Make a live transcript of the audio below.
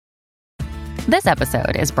This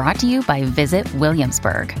episode is brought to you by Visit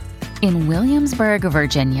Williamsburg. In Williamsburg,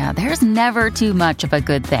 Virginia, there's never too much of a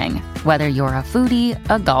good thing. Whether you're a foodie,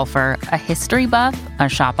 a golfer, a history buff, a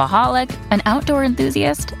shopaholic, an outdoor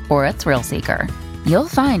enthusiast, or a thrill seeker, you'll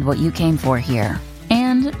find what you came for here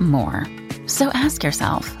and more. So ask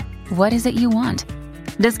yourself, what is it you want?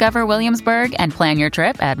 Discover Williamsburg and plan your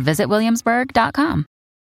trip at visitwilliamsburg.com.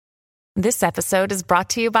 This episode is brought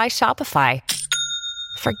to you by Shopify.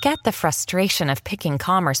 Forget the frustration of picking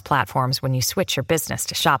commerce platforms when you switch your business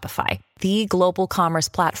to Shopify, the global commerce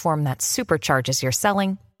platform that supercharges your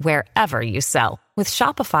selling wherever you sell. With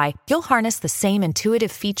Shopify, you'll harness the same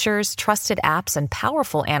intuitive features, trusted apps, and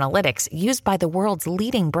powerful analytics used by the world's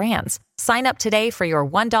leading brands. Sign up today for your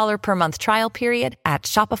 $1 per month trial period at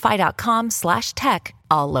shopify.com/tech,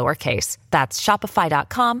 all lowercase. That's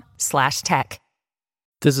shopify.com/tech.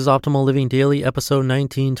 This is Optimal Living Daily, episode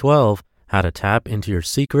 1912, How to Tap into Your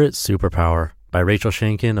Secret Superpower by Rachel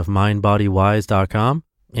Shanken of MindBodyWise.com.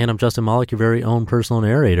 And I'm Justin Malik, your very own personal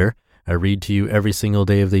narrator. I read to you every single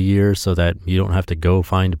day of the year so that you don't have to go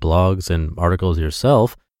find blogs and articles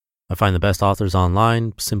yourself. I find the best authors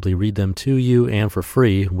online, simply read them to you and for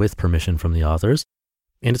free with permission from the authors.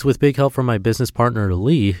 And it's with big help from my business partner,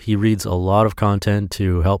 Lee. He reads a lot of content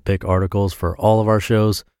to help pick articles for all of our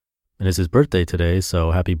shows. And it's his birthday today,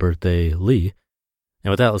 so happy birthday, Lee. And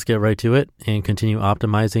with that, let's get right to it and continue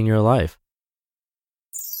optimizing your life.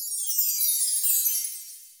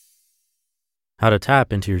 How to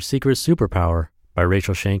Tap into Your Secret Superpower by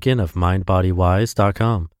Rachel Shanken of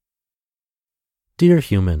MindBodyWise.com. Dear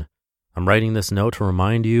human, I'm writing this note to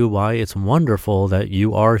remind you why it's wonderful that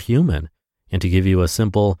you are human and to give you a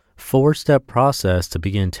simple 4-step process to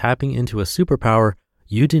begin tapping into a superpower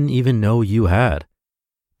you didn't even know you had.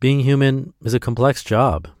 Being human is a complex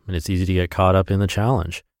job, and it's easy to get caught up in the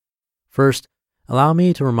challenge. First, allow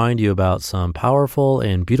me to remind you about some powerful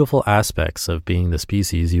and beautiful aspects of being the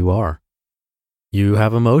species you are. You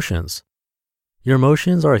have emotions. Your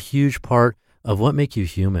emotions are a huge part of what make you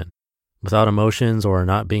human. Without emotions or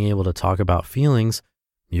not being able to talk about feelings,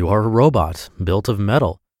 you are a robot built of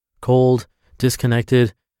metal, cold,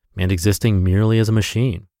 disconnected, and existing merely as a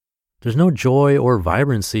machine. There's no joy or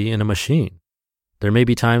vibrancy in a machine. There may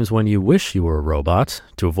be times when you wish you were a robot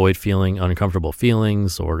to avoid feeling uncomfortable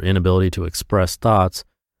feelings or inability to express thoughts,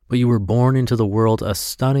 but you were born into the world a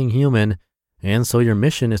stunning human, and so your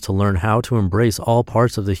mission is to learn how to embrace all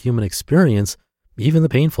parts of the human experience, even the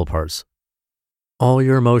painful parts. All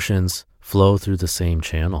your emotions flow through the same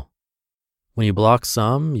channel. When you block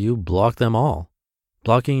some, you block them all.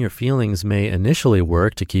 Blocking your feelings may initially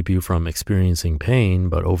work to keep you from experiencing pain,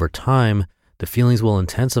 but over time, the feelings will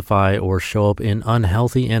intensify or show up in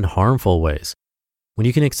unhealthy and harmful ways. When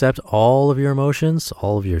you can accept all of your emotions,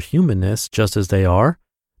 all of your humanness just as they are,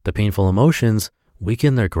 the painful emotions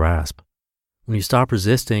weaken their grasp. When you stop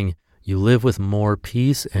resisting, you live with more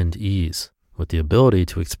peace and ease, with the ability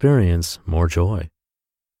to experience more joy.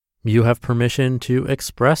 You have permission to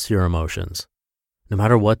express your emotions, no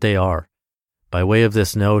matter what they are. By way of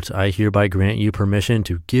this note, I hereby grant you permission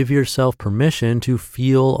to give yourself permission to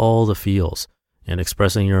feel all the feels and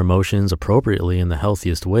expressing your emotions appropriately in the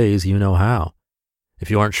healthiest ways you know how. If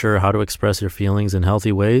you aren't sure how to express your feelings in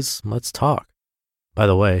healthy ways, let's talk. By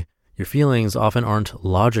the way, your feelings often aren't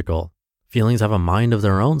logical. Feelings have a mind of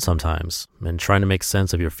their own sometimes, and trying to make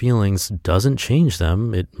sense of your feelings doesn't change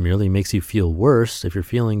them. It merely makes you feel worse if your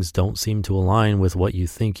feelings don't seem to align with what you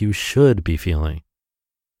think you should be feeling.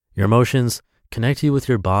 Your emotions connect you with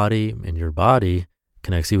your body, and your body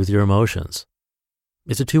connects you with your emotions.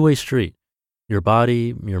 It's a two-way street. Your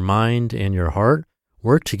body, your mind, and your heart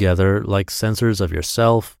work together like sensors of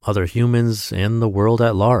yourself, other humans, and the world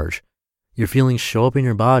at large. Your feelings show up in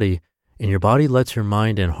your body, and your body lets your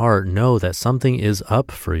mind and heart know that something is up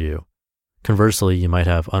for you. Conversely, you might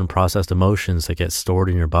have unprocessed emotions that get stored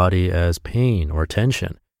in your body as pain or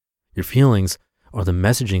tension. Your feelings are the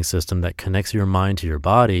messaging system that connects your mind to your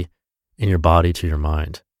body and your body to your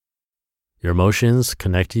mind. Your emotions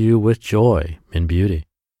connect you with joy and beauty.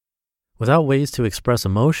 Without ways to express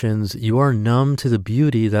emotions, you are numb to the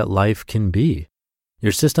beauty that life can be.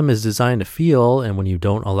 Your system is designed to feel, and when you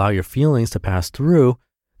don't allow your feelings to pass through,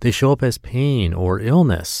 they show up as pain or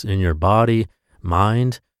illness in your body,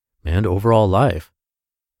 mind, and overall life.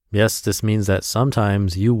 Yes, this means that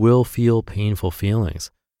sometimes you will feel painful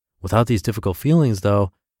feelings. Without these difficult feelings,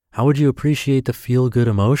 though, how would you appreciate the feel-good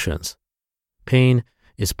emotions? Pain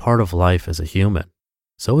is part of life as a human.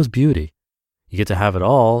 So is beauty. You get to have it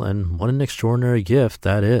all, and what an extraordinary gift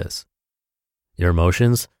that is. Your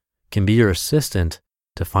emotions can be your assistant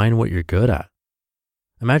to find what you're good at.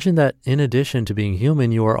 Imagine that in addition to being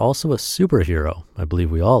human, you are also a superhero. I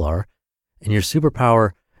believe we all are. And your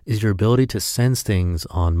superpower is your ability to sense things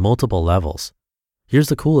on multiple levels. Here's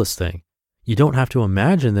the coolest thing. You don't have to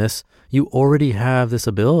imagine this. You already have this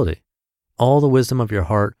ability. All the wisdom of your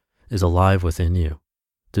heart is alive within you.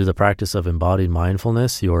 Through the practice of embodied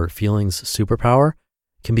mindfulness, your feelings superpower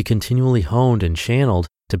can be continually honed and channeled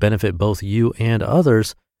to benefit both you and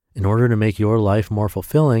others in order to make your life more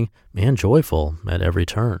fulfilling and joyful at every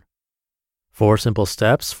turn. 4 simple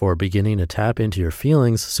steps for beginning to tap into your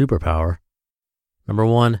feelings superpower. Number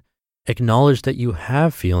 1, acknowledge that you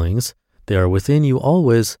have feelings. They are within you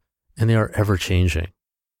always, and they are ever changing.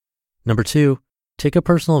 Number 2, take a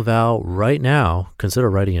personal vow right now, consider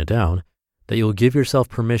writing it down, that you'll give yourself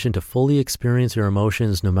permission to fully experience your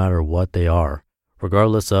emotions no matter what they are,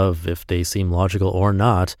 regardless of if they seem logical or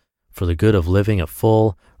not, for the good of living a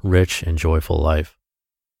full, rich, and joyful life.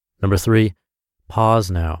 Number 3, pause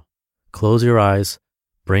now. Close your eyes,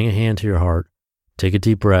 bring a hand to your heart, take a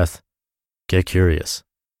deep breath, get curious.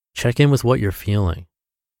 Check in with what you're feeling.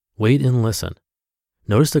 Wait and listen.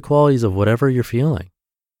 Notice the qualities of whatever you're feeling.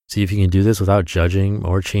 See if you can do this without judging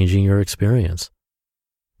or changing your experience.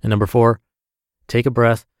 And number 4, take a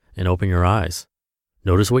breath and open your eyes.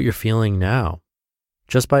 Notice what you're feeling now.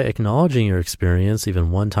 Just by acknowledging your experience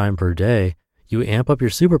even one time per day, you amp up your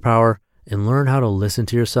superpower and learn how to listen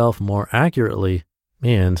to yourself more accurately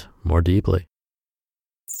and more deeply.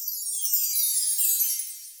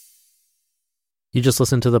 You just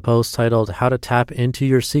listened to the post titled How to Tap Into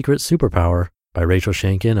Your Secret Superpower by Rachel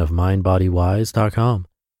Shanken of MindBodyWise.com.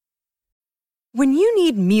 When you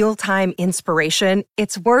need mealtime inspiration,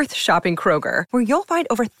 it's worth shopping Kroger, where you'll find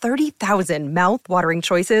over 30,000 mouth-watering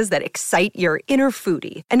choices that excite your inner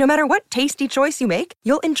foodie. And no matter what tasty choice you make,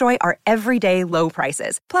 you'll enjoy our everyday low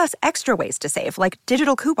prices, plus extra ways to save, like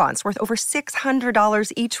digital coupons worth over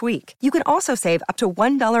 $600 each week. You can also save up to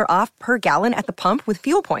 $1 off per gallon at the pump with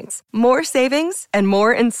fuel points. More savings and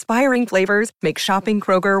more inspiring flavors make shopping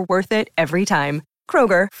Kroger worth it every time.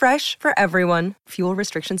 Kroger, fresh for everyone. Fuel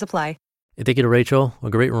restrictions apply. Thank you to Rachel. A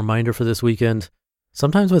great reminder for this weekend.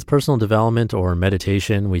 Sometimes with personal development or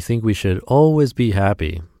meditation, we think we should always be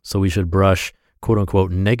happy. So we should brush quote unquote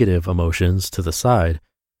negative emotions to the side.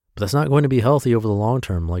 But that's not going to be healthy over the long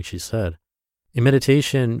term, like she said. In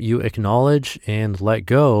meditation, you acknowledge and let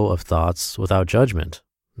go of thoughts without judgment.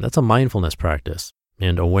 That's a mindfulness practice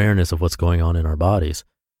and awareness of what's going on in our bodies.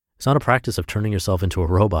 It's not a practice of turning yourself into a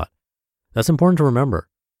robot. That's important to remember.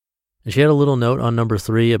 And she had a little note on number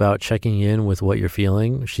 3 about checking in with what you're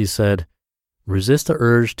feeling. She said, resist the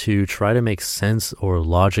urge to try to make sense or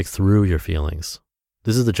logic through your feelings.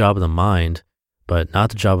 This is the job of the mind, but not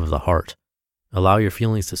the job of the heart. Allow your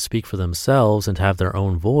feelings to speak for themselves and have their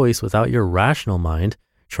own voice without your rational mind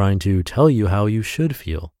trying to tell you how you should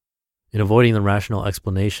feel. In avoiding the rational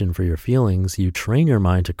explanation for your feelings, you train your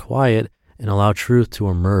mind to quiet and allow truth to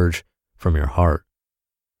emerge from your heart.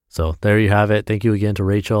 So there you have it. Thank you again to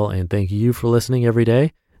Rachel, and thank you for listening every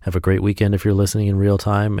day. Have a great weekend if you're listening in real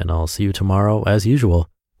time, and I'll see you tomorrow as usual,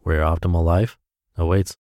 where your optimal life awaits.